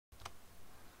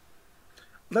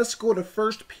Let's go to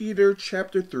 1 Peter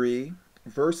chapter 3,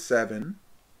 verse 7.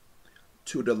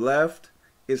 To the left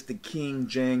is the King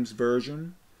James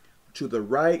Version. To the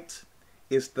right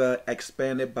is the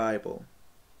Expanded Bible.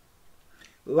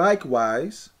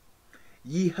 Likewise,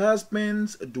 ye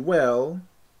husbands dwell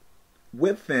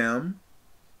with them.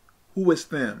 Who is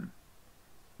them?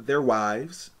 Their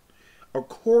wives,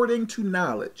 according to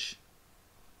knowledge,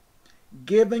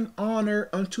 giving honor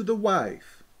unto the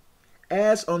wife,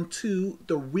 as unto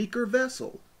the weaker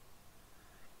vessel,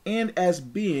 and as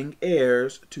being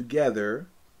heirs together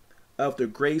of the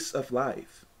grace of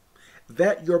life,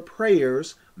 that your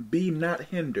prayers be not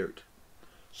hindered.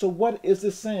 So what is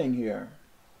this saying here?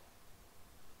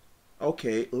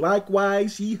 Okay,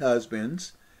 likewise ye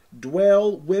husbands,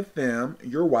 dwell with them,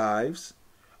 your wives,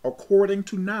 according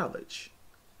to knowledge.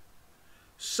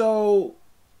 So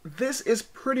this is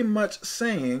pretty much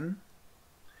saying,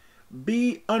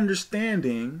 be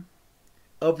understanding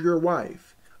of your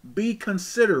wife. Be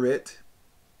considerate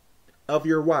of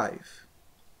your wife,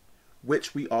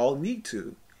 which we all need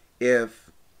to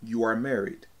if you are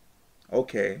married.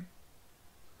 Okay.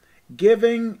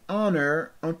 Giving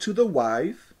honor unto the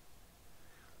wife.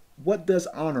 What does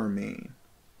honor mean?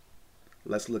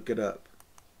 Let's look it up.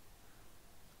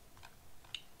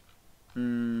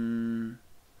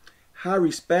 High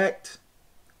respect,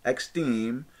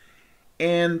 esteem,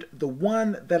 and the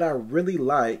one that I really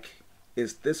like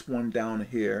is this one down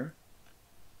here.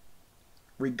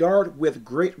 Regard with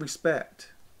great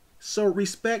respect. So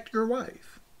respect your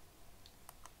wife.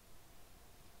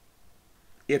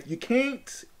 If you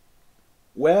can't,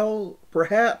 well,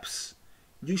 perhaps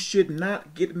you should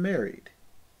not get married.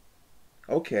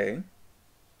 Okay.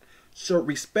 So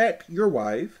respect your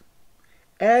wife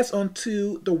as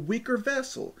unto the weaker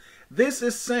vessel. This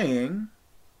is saying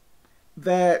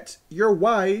that your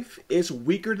wife is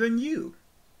weaker than you.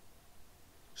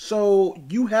 So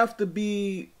you have to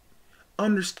be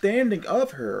understanding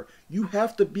of her. You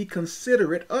have to be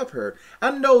considerate of her.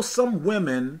 I know some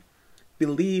women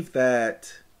believe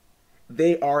that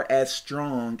they are as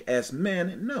strong as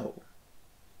men. No.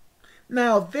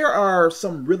 Now, there are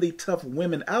some really tough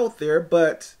women out there,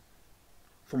 but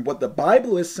from what the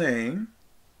Bible is saying,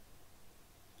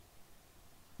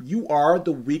 you are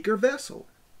the weaker vessel.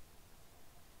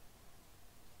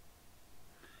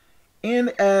 And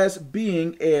as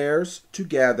being heirs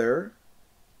together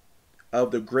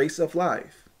of the grace of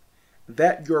life,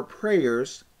 that your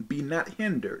prayers be not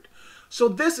hindered. So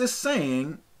this is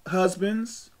saying,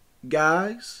 husbands,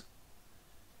 guys,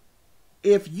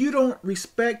 if you don't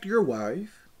respect your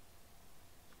wife,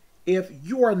 if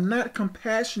you are not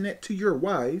compassionate to your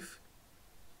wife,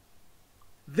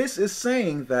 this is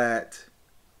saying that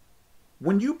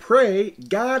when you pray,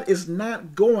 God is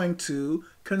not going to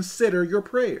consider your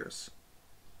prayers.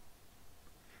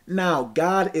 Now,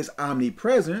 God is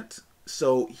omnipresent,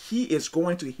 so he is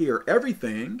going to hear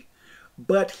everything,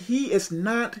 but he is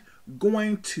not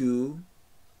going to,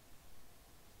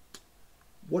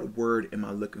 what word am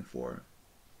I looking for?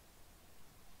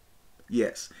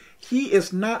 Yes, he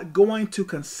is not going to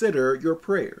consider your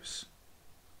prayers.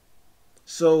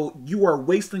 So you are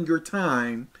wasting your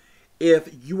time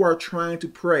if you are trying to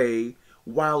pray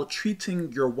while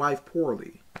treating your wife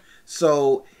poorly.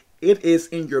 So it is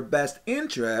in your best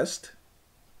interest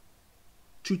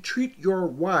to treat your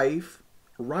wife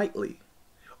rightly.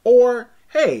 Or,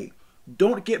 hey,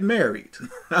 don't get married.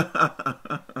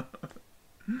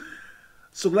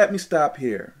 So let me stop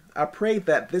here. I pray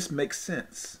that this makes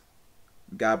sense.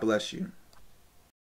 God bless you.